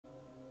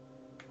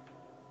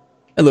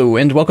Hello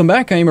and welcome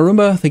back. I am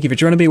Arumba. Thank you for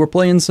joining me. We're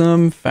playing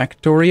some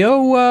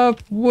Factorio.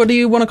 What do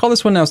you want to call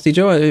this one now,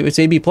 Steejo? It's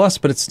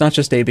ABPlus, but it's not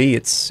just AB.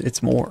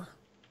 It's more.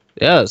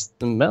 Yeah,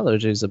 the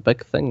metallurgy is a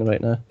big thing right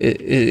now.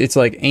 It's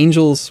like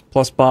Angels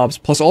plus Bobs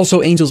plus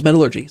also Angels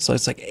Metallurgy. So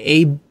it's like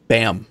a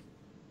bam.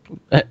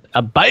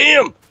 A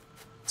bam!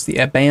 It's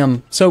the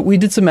bam. So we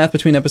did some math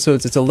between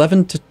episodes. It's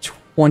 11 to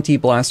 20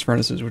 blast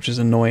furnaces, which is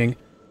annoying.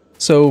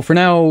 So for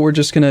now, we're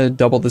just gonna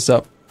double this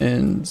up,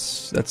 and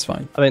that's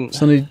fine. I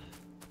mean,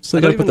 still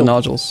gotta put the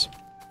nodules.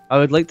 I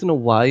would like to know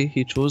why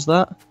he chose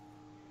that.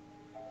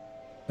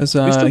 As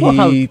we still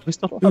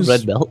don't have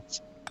red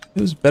belts.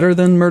 It was better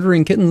than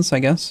murdering kittens, I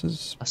guess,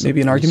 is maybe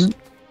an argument.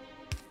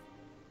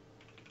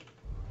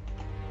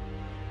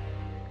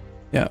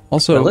 Yeah,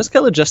 also... Now, let's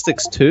get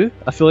logistics too.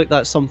 I feel like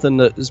that's something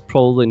that is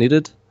probably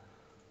needed.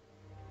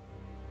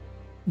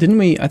 Didn't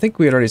we? I think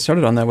we had already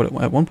started on that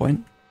at one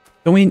point.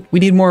 Don't we? We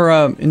need more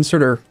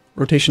inserter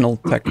rotational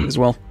tech as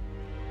well.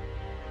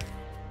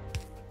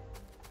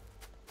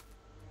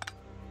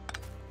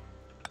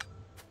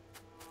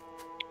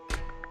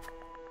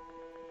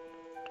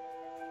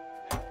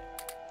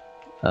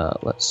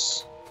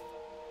 Let's...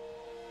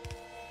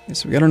 Okay,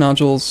 so we got our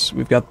nodules,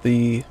 we've got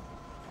the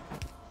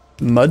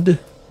mud.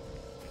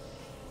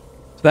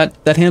 So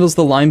that handles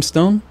the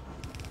limestone.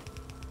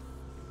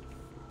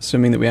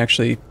 Assuming that we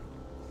actually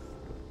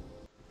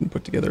can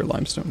put together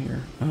limestone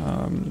here.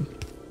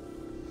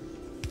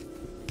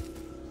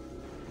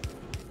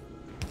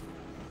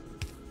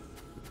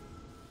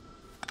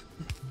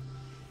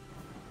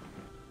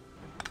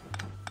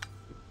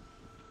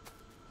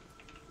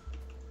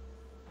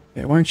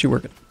 Okay, why aren't you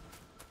working?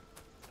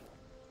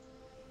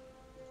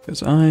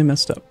 Because I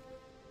messed up.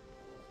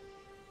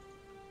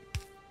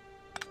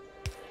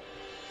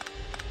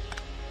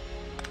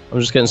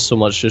 I'm just getting so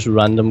much just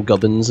random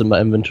gubbins in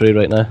my inventory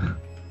right now.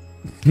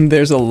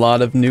 There's a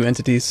lot of new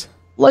entities.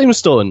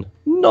 Limestone,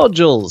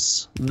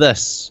 nodules,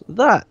 this,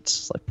 that.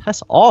 It's like,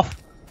 piss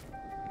off.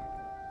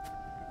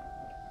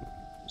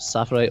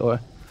 Sapphirite ore.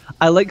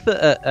 I like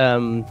that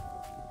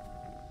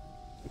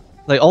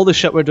like all the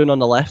shit we're doing on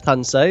the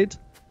left-hand side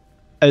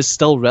is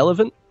still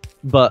relevant,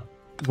 but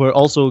we're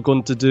also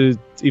going to do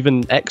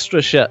even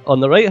extra shit on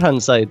the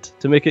right-hand side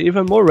to make it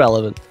even more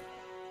relevant.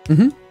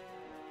 Mm-hmm.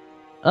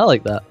 I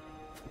like that.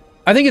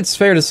 I think it's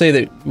fair to say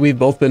that we've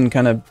both been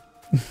kind of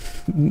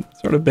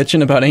sort of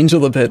bitching about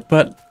Angel a bit,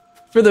 but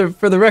for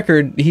the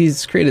record,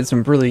 he's created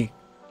some really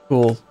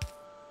cool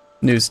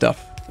new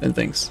stuff and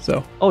things.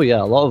 So oh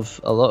yeah, a lot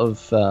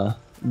of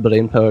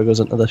brain power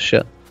goes into this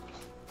shit.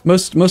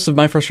 Most of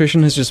my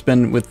frustration has just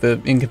been with the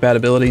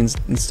incompatibility and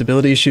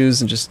instability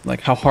issues, and just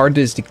like how hard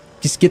it is to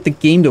just get the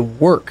game to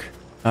work,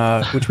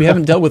 which we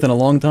haven't dealt with in a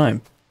long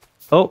time.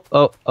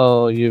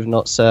 Oh, you've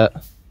not set.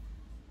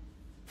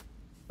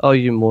 Oh,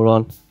 you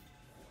moron.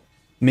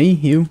 Me?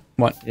 You?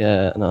 What?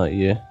 Yeah, no,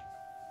 you.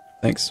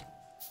 Thanks.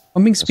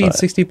 Pumping speed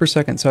 60 per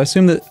second, so I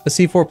assume that a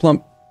C4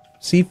 plump...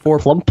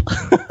 C4 plump?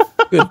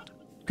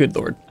 Good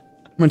lord.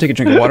 I'm gonna take a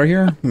drink of water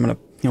here. I'm gonna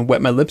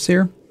wet my lips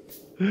here.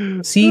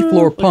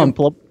 C4 pump.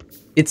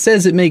 It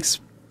says it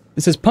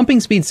says pumping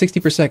speed 60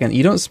 per second.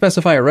 You don't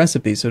specify a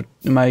recipe, so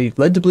am I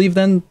led to believe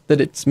then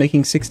that it's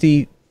making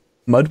 60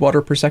 mud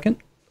water per second?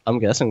 I'm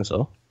guessing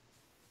so.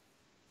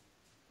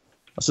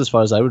 That's as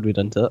far as I would read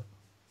into it.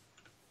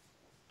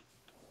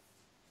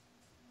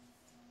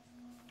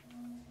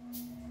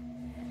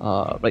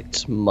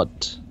 Right,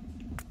 mud.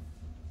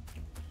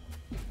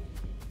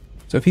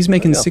 So if he's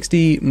making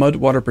 60 mud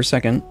water per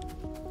second,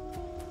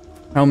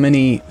 how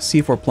many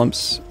C4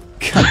 plumps?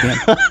 God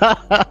damn.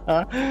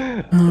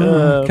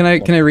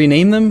 Can I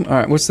rename them? All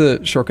right, what's the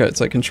shortcut? It's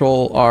like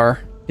Control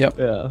R. Yep.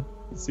 Yeah,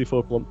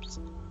 C4 plumps.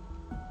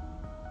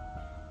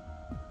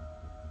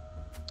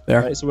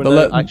 There. Right, so we're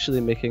now actually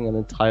making an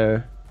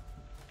entire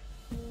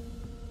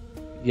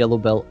yellow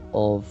belt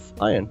of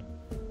iron.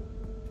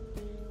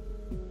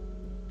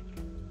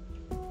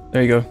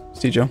 There you go,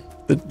 Steejo.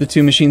 The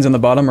two machines on the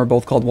bottom are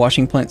both called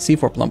washing plant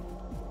C4 plump.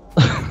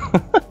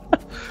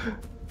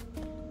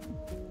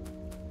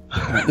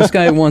 Right, this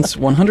guy wants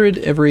 100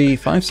 every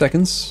 5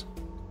 seconds.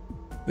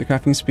 The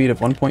crafting speed of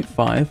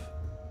 1.5.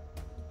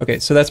 Okay,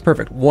 so that's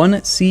perfect.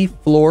 One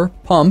C-floor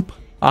pump.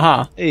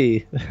 Aha.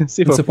 Hey,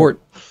 C4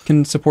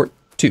 can support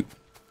 2.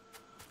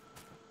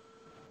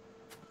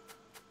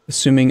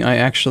 Assuming I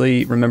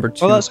actually remembered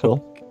to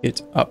hook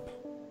it up.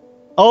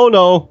 Oh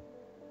no!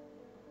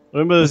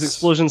 Remember those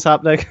explosions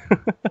happening?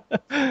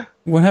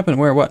 What happened?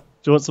 Where? What?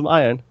 Do you want some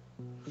iron?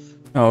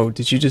 Oh,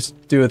 did you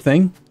just do a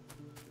thing?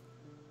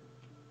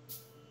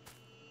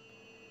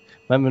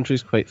 My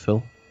inventory's quite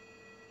full.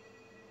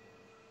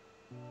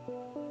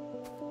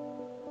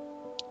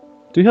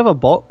 Do you have a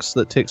box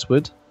that takes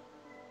wood?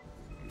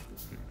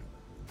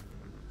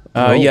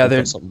 Yeah,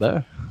 there's something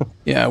better.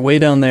 Yeah, way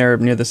down there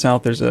near the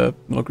south, there's a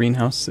little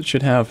greenhouse that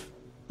should have a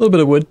little bit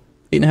of wood.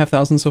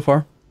 8,500 so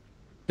far.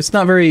 It's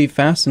not very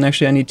fast, and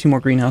actually I need 2 more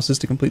greenhouses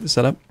to complete the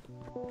setup.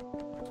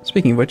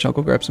 Speaking of which, I'll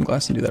go grab some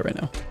glass and do that right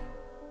now.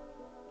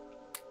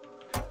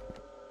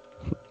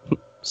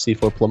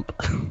 C4 plump.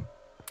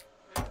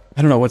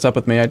 I don't know what's up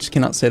with me. I just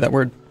cannot say that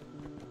word.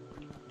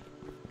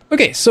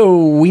 Okay,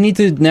 so we need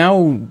to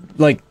now,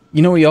 like,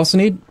 you know what you also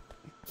need?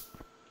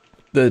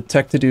 The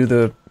tech to do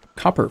the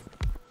copper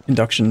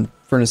induction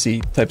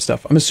furnace-y type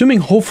stuff. I'm assuming,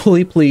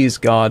 hopefully, please,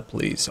 God,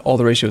 please, all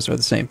the ratios are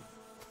the same.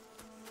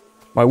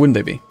 Why wouldn't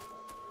they be?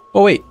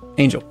 Oh wait,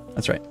 Angel.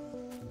 That's right.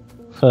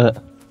 I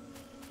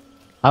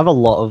have a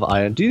lot of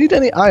iron. Do you need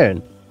any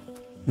iron?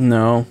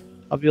 No.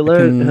 Have you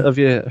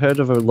heard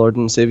of our Lord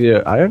and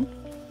Savior Iron?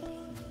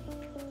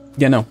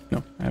 Yeah, no,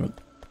 I haven't.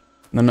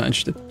 I'm not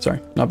interested. Sorry,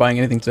 not buying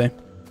anything today.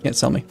 Can't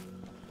sell me.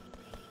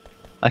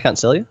 I can't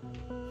sell you?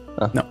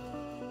 Oh. No.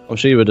 I'm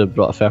sure you would have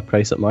brought a fair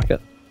price at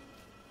market.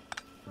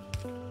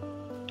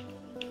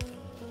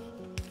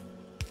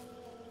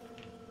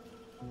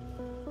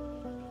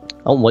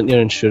 I don't want your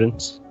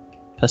insurance.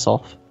 Piss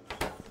off.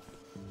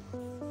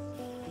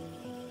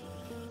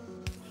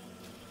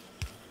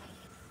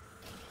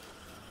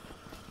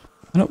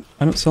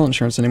 I don't sell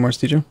insurance anymore,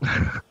 Steejo.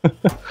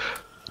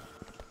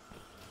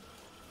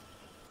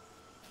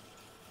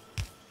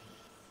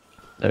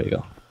 There we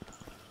go.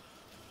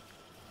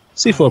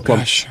 Seafloor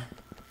plump. Gosh.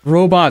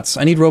 Robots.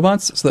 I need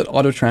robots so that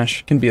auto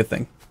trash can be a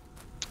thing.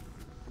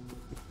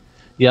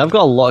 Yeah, I've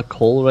got a lot of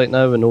coal right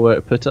now. I know where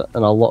to put it,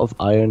 and a lot of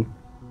iron.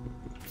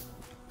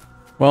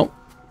 Well,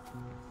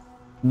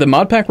 the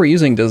mod pack we're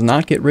using does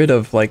not get rid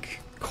of, like,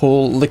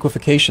 coal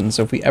liquefaction,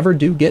 so if we ever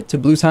do get to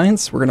blue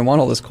science, we're going to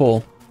want all this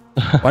coal.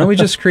 Why don't we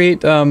just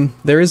create,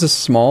 there is a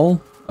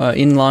small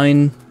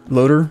inline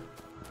loader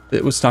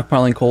that was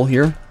stockpiling coal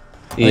here.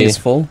 I think it's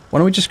full. Why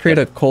don't we just create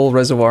a coal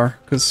reservoir,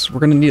 because we're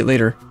going to need it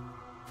later.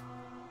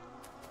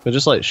 We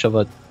just, like, shove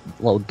a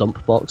little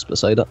dump box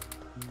beside it.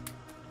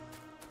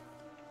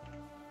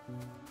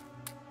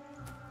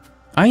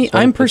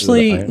 I'm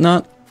personally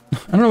not,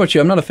 I don't know about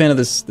you, I'm not a fan of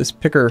this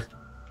picker,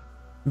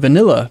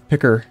 vanilla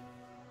picker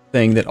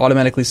thing that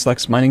automatically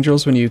selects mining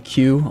drills when you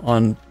queue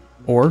on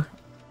ore.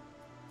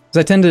 Because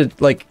I tend to,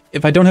 like,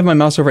 if I don't have my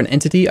mouse over an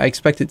entity, I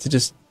expect it to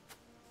just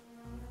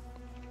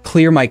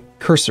clear my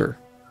cursor.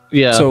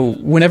 Yeah. So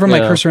whenever my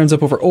cursor ends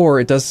up over ore,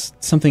 it does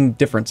something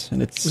different,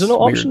 and it's Is there no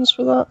weird. options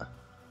for that?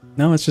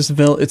 No, it's just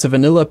it's a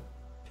vanilla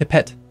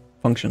pipette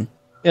function.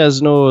 Yeah,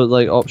 there's no,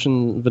 like,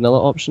 vanilla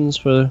options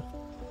for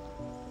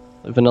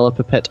vanilla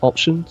pipette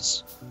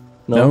options?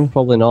 No,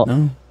 probably not.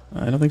 No,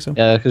 I don't think so.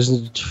 Yeah,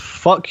 because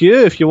fuck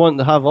you if you want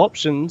to have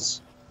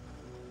options.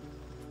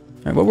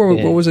 All right,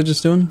 what was I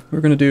just doing? We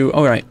were going to do,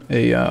 oh right,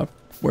 a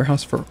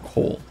warehouse for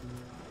coal.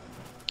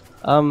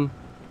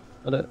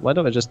 Why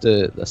don't I just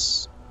do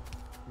this?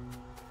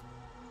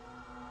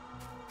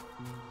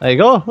 There you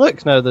go,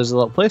 look, now there's a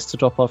little place to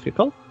drop off your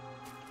coal.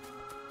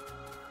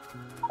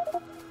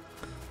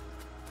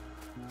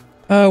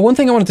 One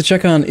thing I wanted to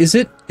check on, is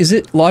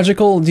it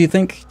logical, do you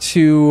think,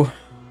 to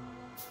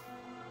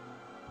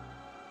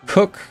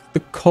cook the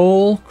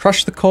coal,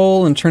 crush the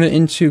coal, and turn it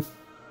into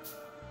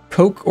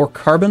coke or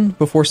carbon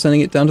before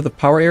sending it down to the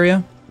power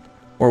area?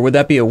 Or would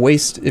that be a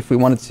waste if we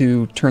wanted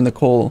to turn the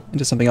coal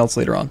into something else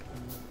later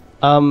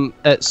on?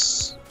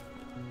 It's...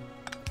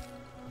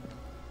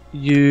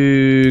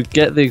 You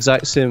get the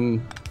exact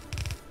same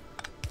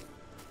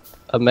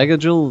a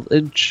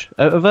megajoule-age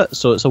out of it,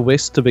 so it's a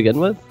waste to begin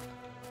with.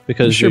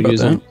 Because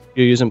you're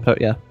using power,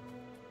 yeah.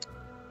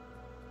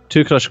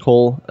 2 crushed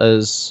coal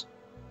is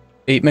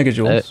 8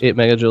 megajoules. 8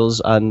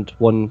 megajoules, and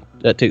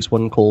it takes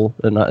 1 coal,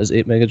 and that is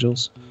 8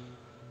 megajoules.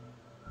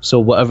 So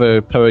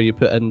whatever power you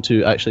put in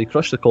to actually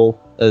crush the coal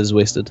is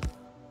wasted.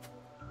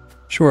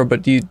 Sure,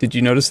 but did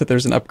you notice that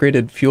there's an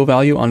upgraded fuel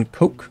value on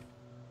coke?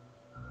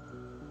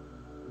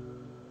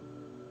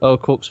 Oh,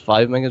 coke's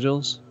 5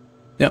 megajoules?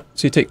 Yeah,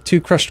 so you take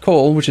 2 crushed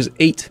coal, which is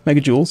 8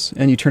 megajoules,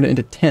 and you turn it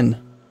into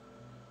 10.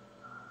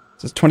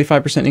 So it's a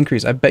 25%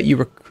 increase. I bet you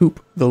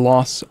recoup the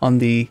loss on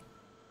the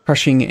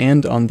crushing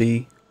and on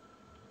the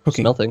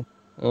cooking. Smelting.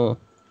 Oh.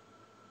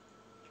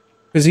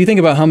 Because you think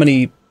about how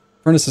many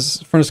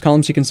furnace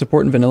columns you can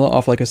support in vanilla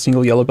off like a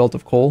single yellow belt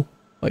of coal.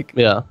 Like,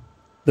 yeah.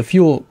 The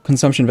fuel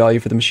consumption value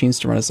for the machines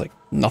to run is like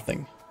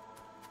nothing.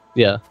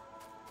 Yeah.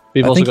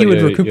 You've I also think got you would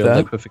your recoup that.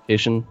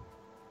 liquefaction.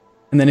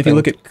 And then if you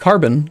look at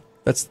carbon,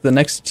 that's the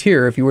next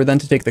tier. If you were then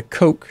to take the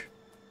coke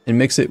and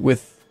mix it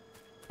with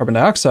carbon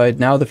dioxide,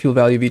 now the fuel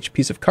value of each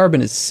piece of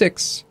carbon is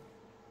 6,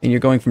 and you're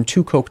going from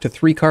 2 coke to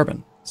 3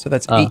 carbon. So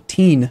that's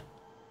 18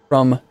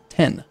 from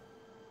 10.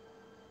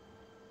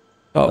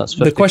 Oh, that's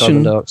 50 the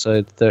question, carbon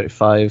dioxide,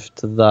 35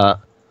 to that.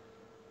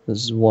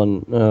 This is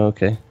 1. Oh,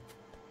 okay.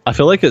 I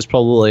feel like it's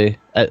probably...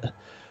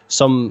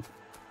 some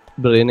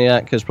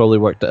brainiac has probably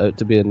worked it out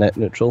to be a net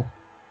neutral.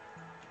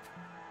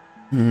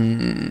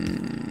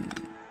 I'm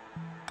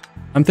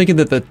thinking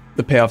that the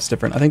payoff's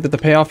different. I think that the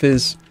payoff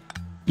is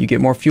you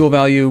get more fuel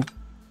value.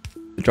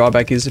 The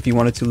drawback is if you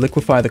wanted to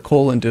liquefy the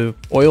coal into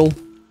oil,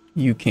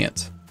 you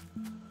can't.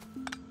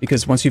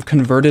 Because once you've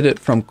converted it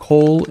from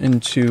coal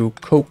into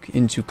coke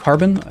into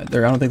carbon, I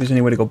don't think there's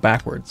any way to go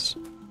backwards.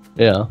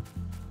 Yeah.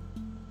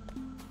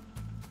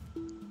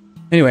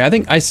 Anyway,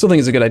 I still think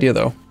it's a good idea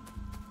though.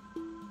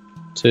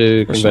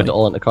 To convert it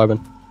all into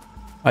carbon.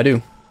 I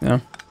do,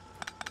 yeah.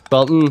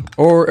 Well,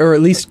 or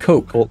at least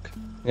coke. coke.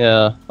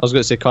 Yeah, I was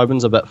going to say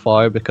carbon's a bit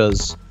far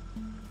because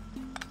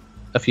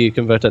if you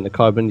convert it into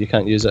carbon, you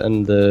can't use it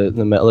in the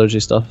metallurgy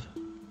stuff.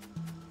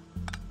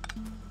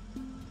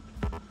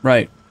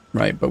 Right.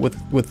 But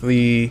with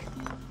the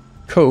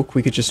coke,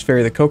 we could just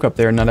ferry the coke up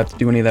there and not have to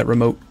do any of that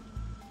remote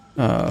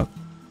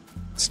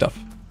stuff.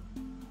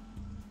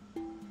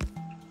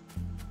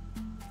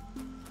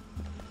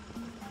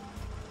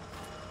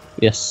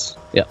 Yes.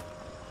 Yeah.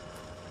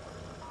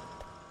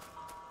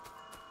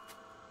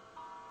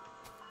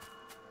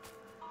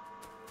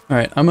 All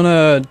right, I'm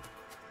gonna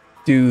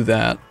do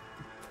that.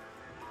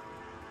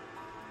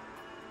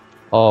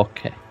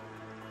 Okay.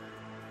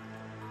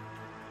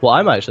 What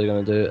I'm actually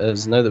going to do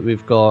is, now that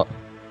we've got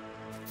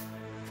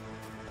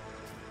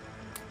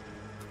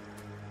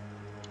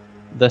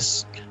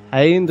this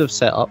kind of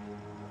set up.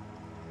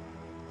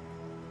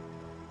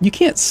 You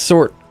can't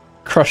sort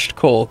crushed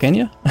coal, can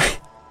you?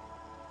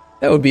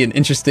 That would be an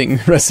interesting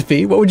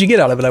recipe. What would you get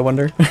out of it, I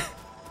wonder?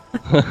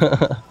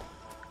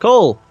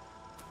 Coal!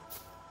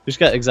 You just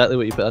get exactly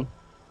what you put in.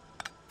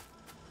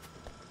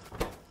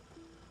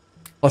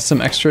 Plus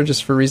some extra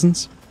just for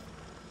reasons?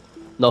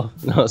 No,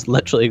 it's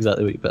literally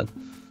exactly what you put in.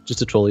 Just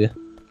to troll you.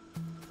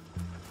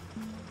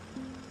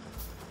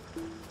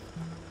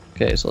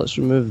 Okay, so let's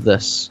remove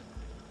this.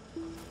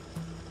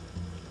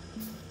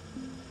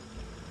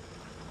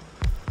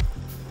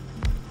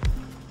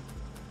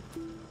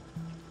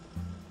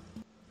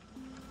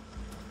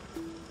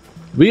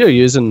 We are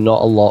using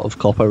not a lot of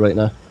copper right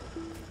now.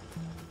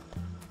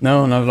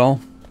 No, not at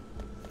all.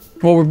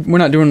 Well, we're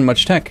not doing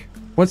much tech.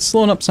 What's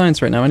slowing up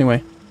science right now,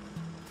 anyway?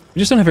 We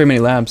just don't have very many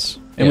labs.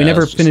 And we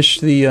never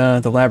finished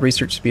the lab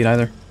research speed,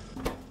 either.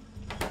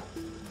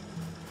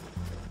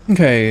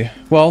 Okay,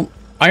 well,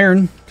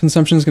 iron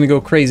consumption is going to go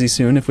crazy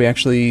soon if we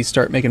actually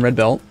start making red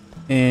belt.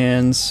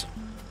 And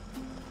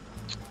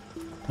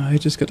I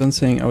just got done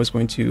saying I was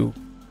going to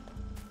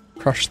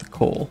crush the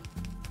coal.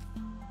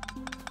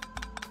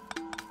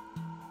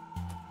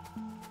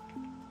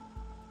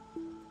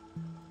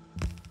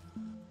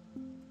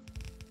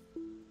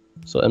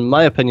 So in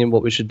my opinion,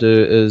 what we should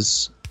do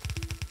is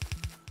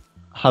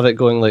have it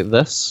going like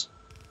this,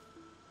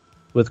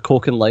 with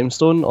coke and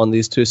limestone on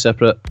these two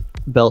separate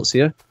belts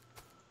here.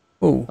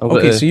 Oh,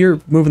 okay, so you're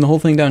moving the whole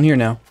thing down here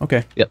now.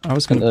 Okay. Yep. I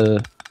was going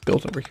to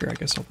build over here. I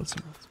guess I'll put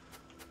some else.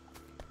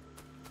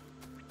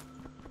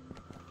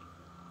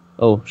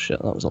 Oh shit,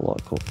 that was a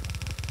lot of coke.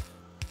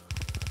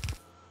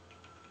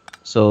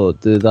 So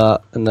do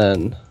that, and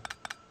then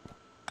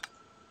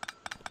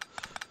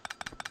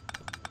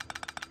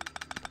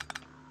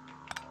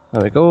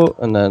there we go,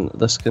 and then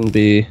this can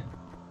be...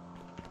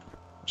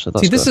 So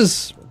see, this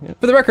is,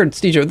 for the record,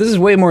 Steejo, this is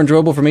way more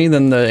enjoyable for me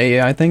than the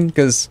AI thing,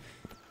 because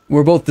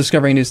we're both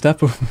discovering new stuff,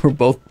 but we're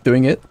both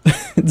doing it,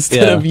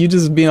 instead of you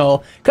just being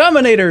all,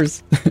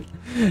 combinators!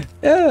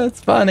 Yeah,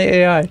 it's fun,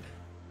 AI.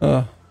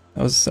 That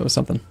was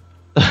something.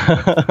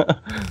 Because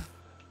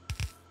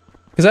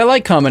I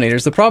like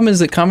combinators. The problem is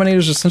that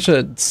combinators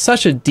are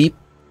such a deep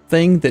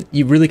thing that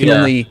you really can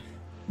only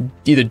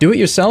either do it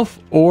yourself,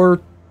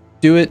 or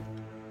do it,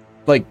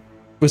 like,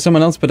 with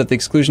someone else, but at the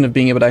exclusion of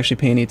being able to actually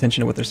pay any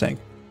attention to what they're saying.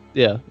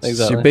 Yeah, exactly.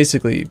 So you're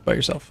basically by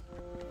yourself.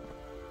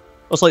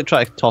 It's like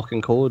trying to talk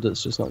in code,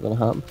 it's just not going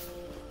to happen.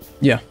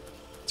 Yeah.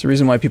 It's the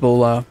reason why people,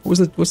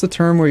 what's the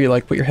term where you,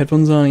 like, put your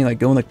headphones on and you, like,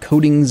 go in the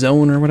coding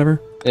zone or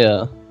whatever?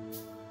 Yeah.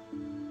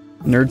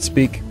 Nerd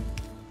speak.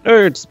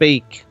 Nerd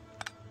speak!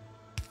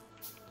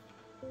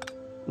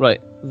 Right,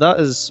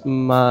 that is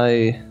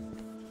my...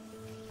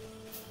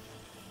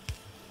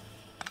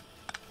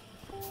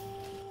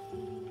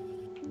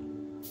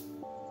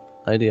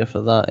 idea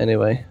for that,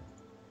 anyway.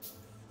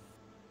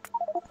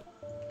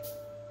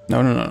 No,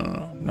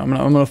 I'm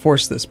gonna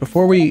force this.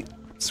 Before we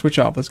switch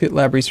off, let's get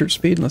lab research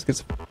speed and let's get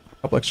a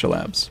couple extra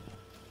labs.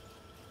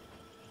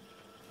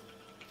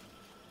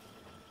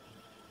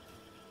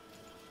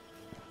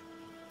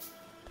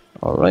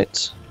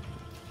 Alright.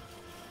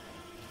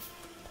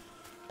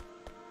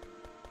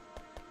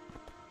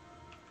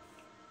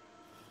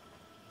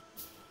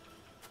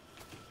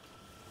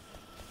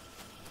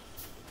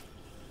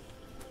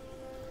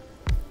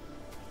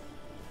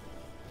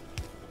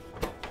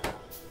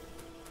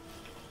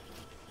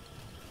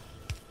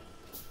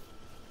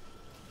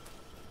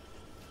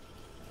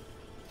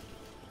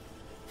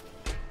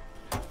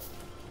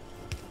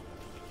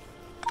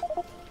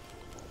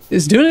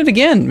 It's doing it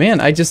again,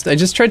 man. I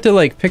just tried to,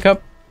 like, pick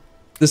up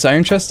this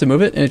iron chest to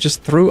move it, and it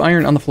just threw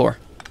iron on the floor.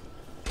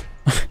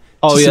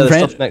 Oh yeah,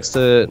 the stuff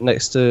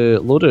next to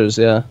loaders,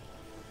 yeah.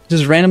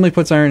 Just randomly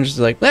puts iron, just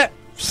like,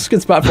 just a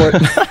good spot for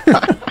it.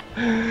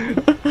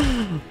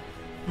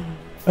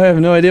 I have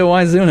no idea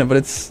why it's doing it, but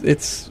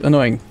it's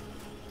annoying.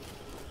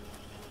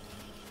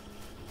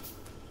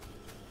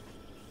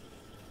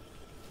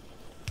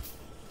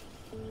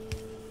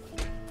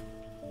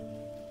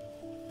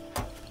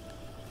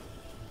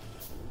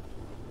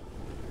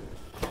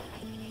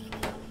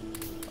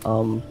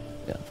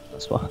 Yeah,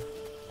 that's fine.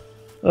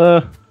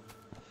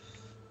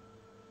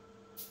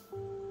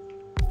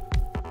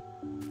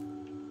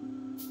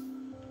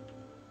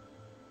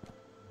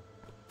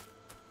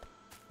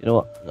 You know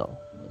what? No,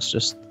 let's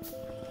just...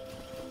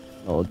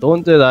 No,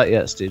 don't do that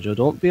yet, Steejo.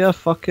 Don't be a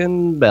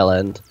fucking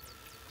bellend.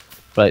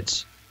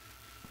 Right.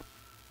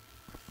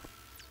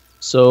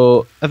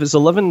 So, if it's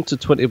 11 to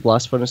 20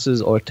 blast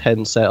furnaces or 10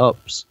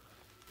 setups,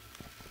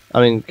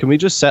 I mean, can we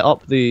just set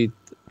up the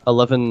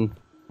 11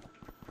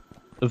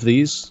 of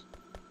these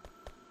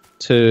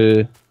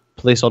to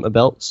place onto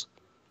belts?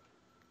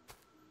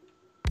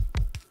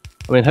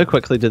 I mean, how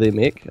quickly do they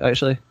make,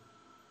 actually?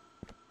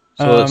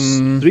 So it's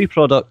 3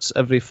 products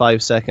every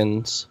 5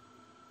 seconds.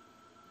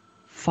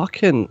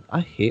 Fucking,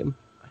 I hate him.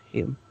 I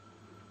hate him.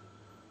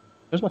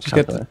 Where's my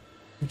camera?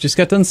 Just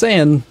got done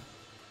saying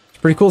it's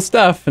pretty cool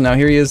stuff, and now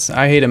here he is.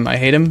 I hate him. I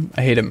hate him.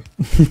 I hate him.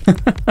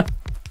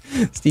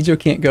 Steejo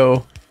can't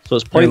go. So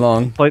it's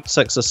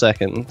 0.6 a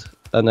second,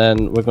 and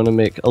then we're going to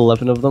make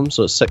 11 of them.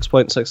 So it's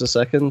 6.6 a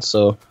second.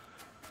 So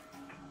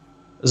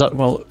is that?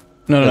 Well,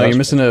 no. You're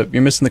missing the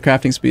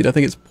crafting speed. I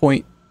think it's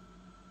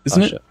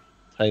isn't it? Shit.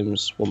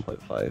 Times 1.5.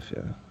 Yeah. I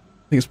think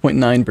it's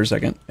 0.9 per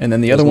second, and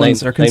then the other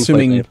ones are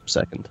consuming. Per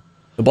second.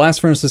 The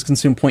blast furnaces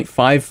consume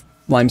 0.5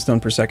 limestone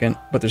per second,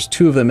 but there's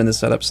 2 of them in the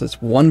setup, so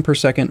it's 1 per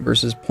second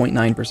versus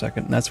 0.9 per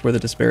second. And that's where the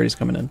disparity is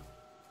coming in.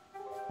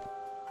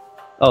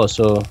 Oh,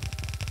 so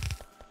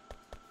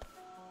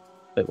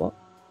wait, what?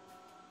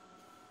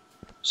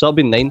 So that'll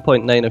be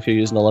 9.9 if you're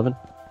using 11.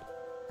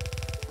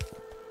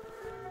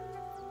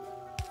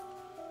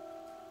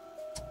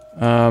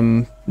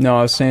 No,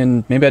 I was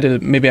saying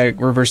maybe I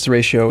reversed the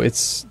ratio.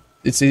 It's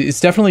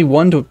definitely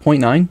 1 to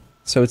 0.9,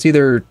 so it's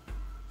either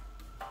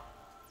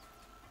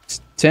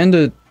 10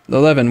 to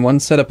 11, one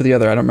setup of the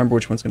other. I don't remember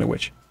which one's going to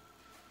which.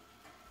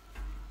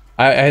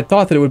 I had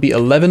thought that it would be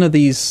 11 of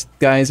these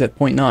guys at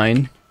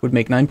 0.9 would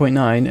make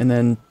 9.9, and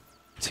then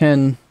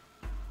 10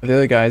 of the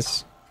other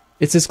guys.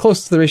 It's as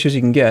close to the ratios you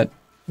can get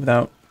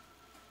without.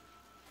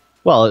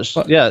 Well, it's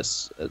off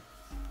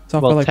by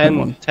like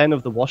 10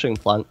 of the washing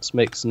plants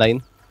makes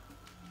 9.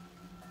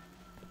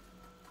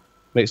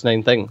 Makes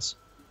 9 things.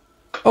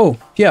 Oh,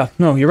 yeah,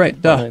 no, you're right.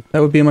 Duh. Right.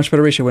 That would be a much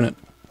better ratio, wouldn't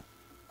it?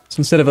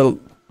 So instead of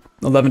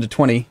 11 to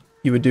 20,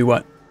 you would do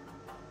what?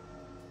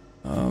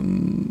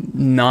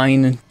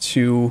 9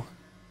 to...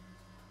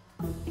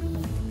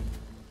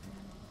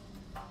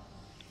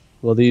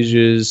 Well, these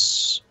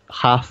use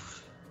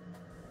half,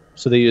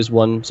 so they use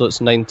 1, so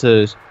it's 9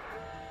 to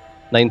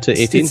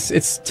 18.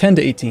 It's 10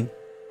 to 18.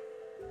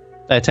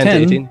 10 to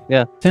 18,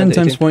 yeah. 10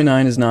 times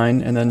 0.9 is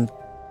 9, and then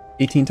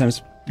 18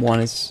 times 1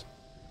 is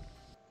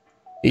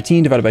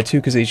 18 divided by 2,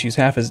 because they each use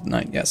half is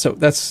 9. Yeah, so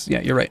that's,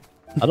 yeah, you're right.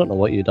 I don't know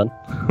what you've done.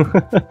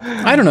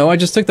 I don't know, I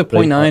just took the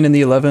 0.9 and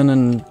the 11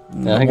 and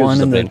the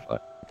 1 and the...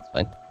 It's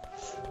fine.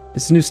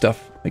 It's new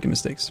stuff, making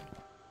mistakes.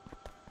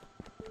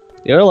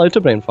 You're allowed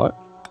to brain fart.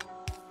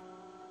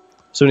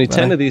 So we need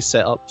 10 of these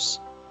setups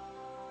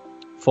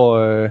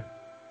for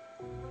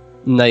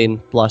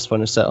 9 blast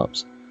furnace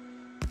setups.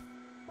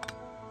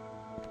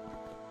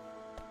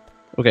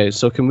 Okay,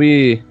 so can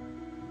we...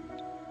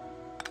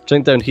 I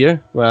think down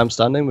here, where I'm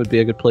standing, would be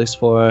a good place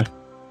for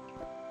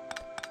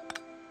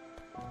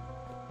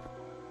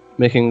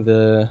making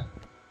the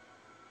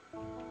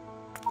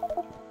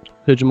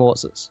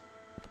Hujima-whatsits.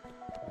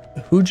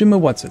 The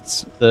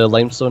Hujima-whatsits. The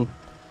limestone.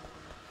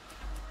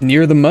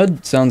 Near the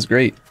mud sounds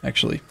great,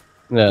 actually.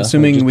 Yeah,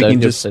 assuming we can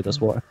just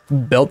water.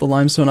 Belt the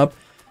limestone up.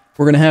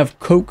 We're going to have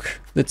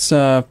coke that's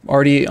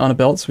already on a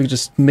belt, so we can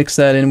just mix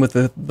that in with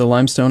the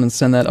limestone and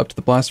send that up to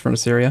the blast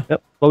furnace area.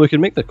 Yep. Well, we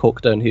can make the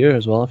coke down here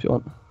as well if you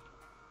want.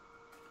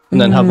 And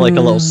then have like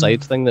a little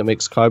side thing that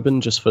makes carbon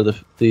just for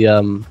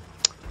the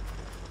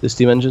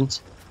steam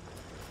engines.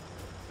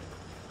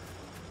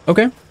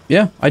 Okay,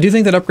 yeah. I do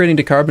think that upgrading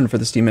to carbon for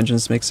the steam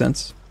engines makes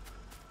sense.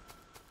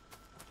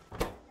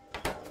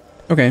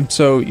 Okay,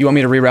 so you want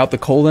me to reroute the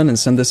coal then and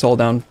send this all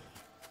down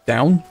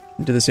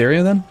into this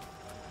area then?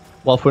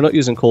 Well, if we're not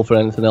using coal for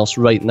anything else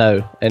right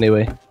now,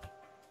 anyway.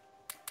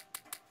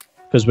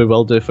 Because we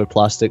will do for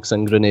plastics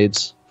and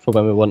grenades for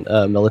when we want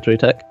military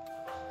tech.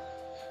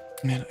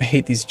 Man, I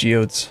hate these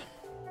geodes.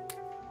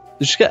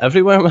 They just get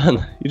everywhere,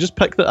 man. You just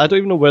pick I don't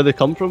even know where they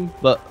come from,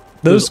 but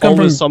those come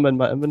from some in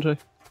my inventory.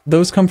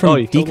 Those come from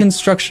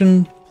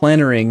deconstruction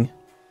plannering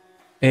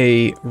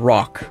a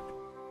rock.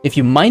 If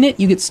you mine it,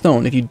 you get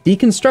stone. If you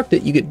deconstruct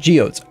it, you get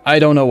geodes. I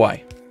don't know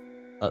why.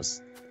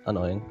 That's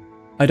annoying.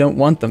 I don't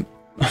want them.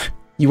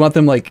 You want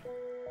them like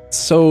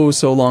so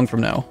long from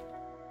now.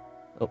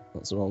 Oh,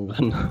 that's the wrong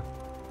button.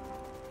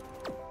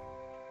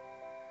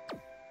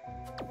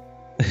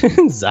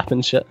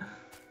 Zapping shit.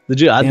 Did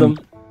you add them?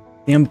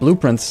 Damn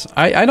blueprints.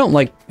 I don't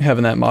like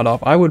having that mod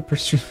off. I would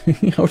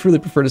really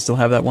prefer to still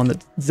have that one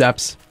that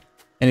zaps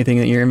anything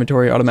in your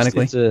inventory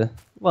automatically.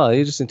 Well,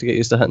 you just need to get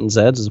used to hitting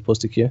Z as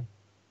opposed to Q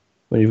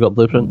when you've got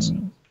blueprints.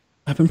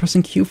 I've been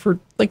pressing Q for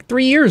like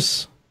 3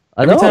 years.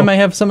 Every time I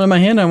have something in my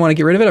hand and I want to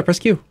get rid of it, I press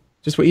Q.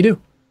 Just what you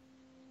do.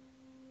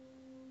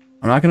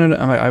 I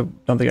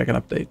don't think I can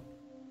update.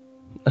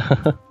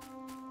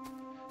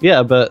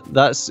 Yeah, but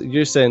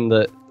you're saying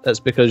that that's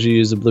because you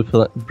use a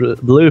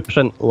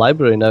blueprint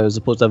library now as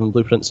opposed to having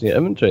blueprints in your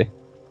inventory.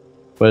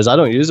 Whereas I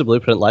don't use a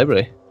blueprint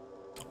library.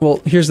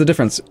 Well, here's the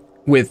difference.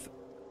 with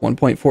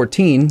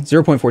 1.14,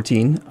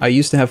 0.14, I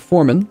used to have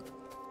Foreman.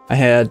 I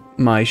had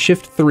my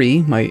Shift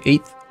 3, my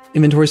 8th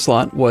inventory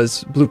slot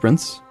was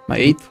Blueprints. My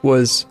 9th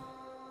was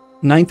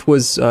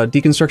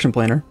Deconstruction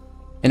Planner.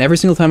 And every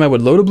single time I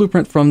would load a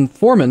blueprint from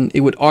Foreman,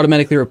 it would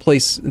automatically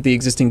replace the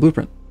existing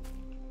blueprint.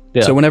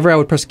 Yeah. So whenever I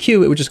would press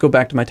Q, it would just go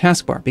back to my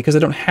taskbar. Because I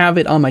don't have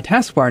it on my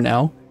taskbar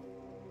now,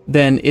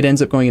 then it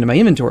ends up going into my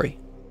inventory.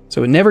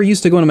 So it never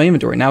used to go into my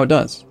inventory, now it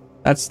does.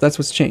 That's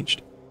what's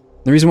changed.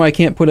 The reason why I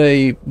can't put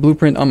a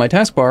blueprint on my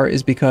taskbar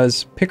is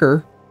because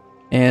Picker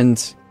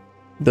and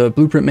the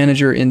blueprint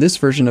manager in this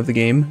version of the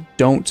game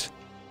don't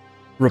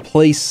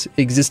replace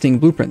existing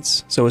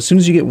blueprints. So as soon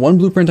as you get one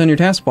blueprint on your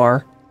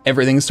taskbar,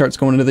 everything starts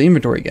going into the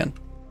inventory again.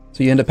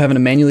 So you end up having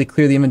to manually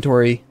clear the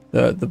inventory,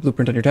 the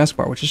blueprint on your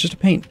taskbar, which is just a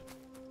pain.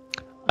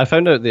 I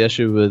found out the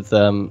issue with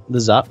the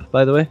zap,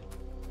 by the way.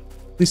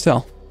 Please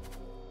tell.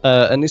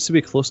 It needs to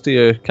be close to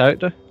your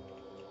character.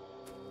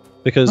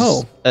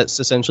 Because it's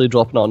essentially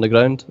dropping it on the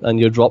ground, and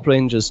your drop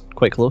range is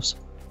quite close.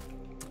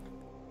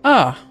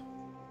 Ah.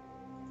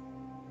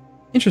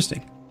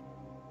 Interesting.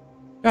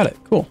 Got it.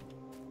 Cool.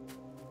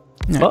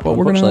 Right, well,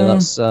 unfortunately,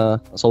 that's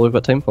all we've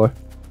got time for.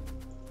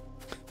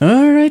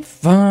 Alright,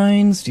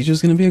 fine.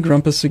 Steejo's gonna be a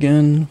grumpus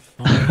again.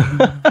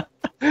 Fine.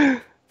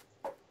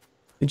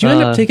 Did you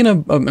end up taking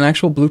an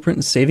actual blueprint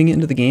and saving it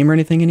into the game or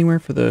anything anywhere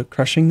for the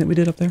crushing that we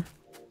did up there?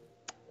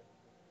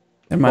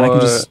 Never mind, I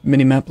can just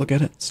mini-map look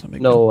at it. It's not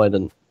big deal. I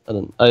didn't.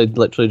 I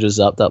literally just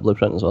zapped that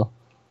blueprint as well.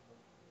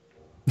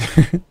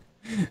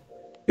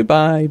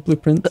 Goodbye,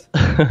 blueprint.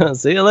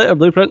 See you later,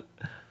 blueprint.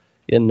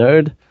 You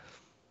nerd.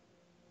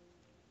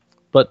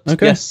 But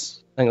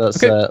yes, I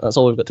think that's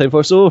all we've got time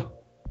for. So, do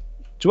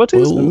you want to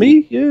taste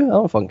me? Yeah, I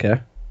don't fucking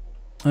care.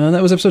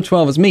 That was episode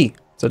 12. It's me.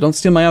 So don't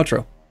steal my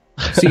outro.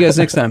 See you guys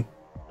next time.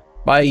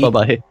 Bye.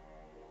 Bye-bye.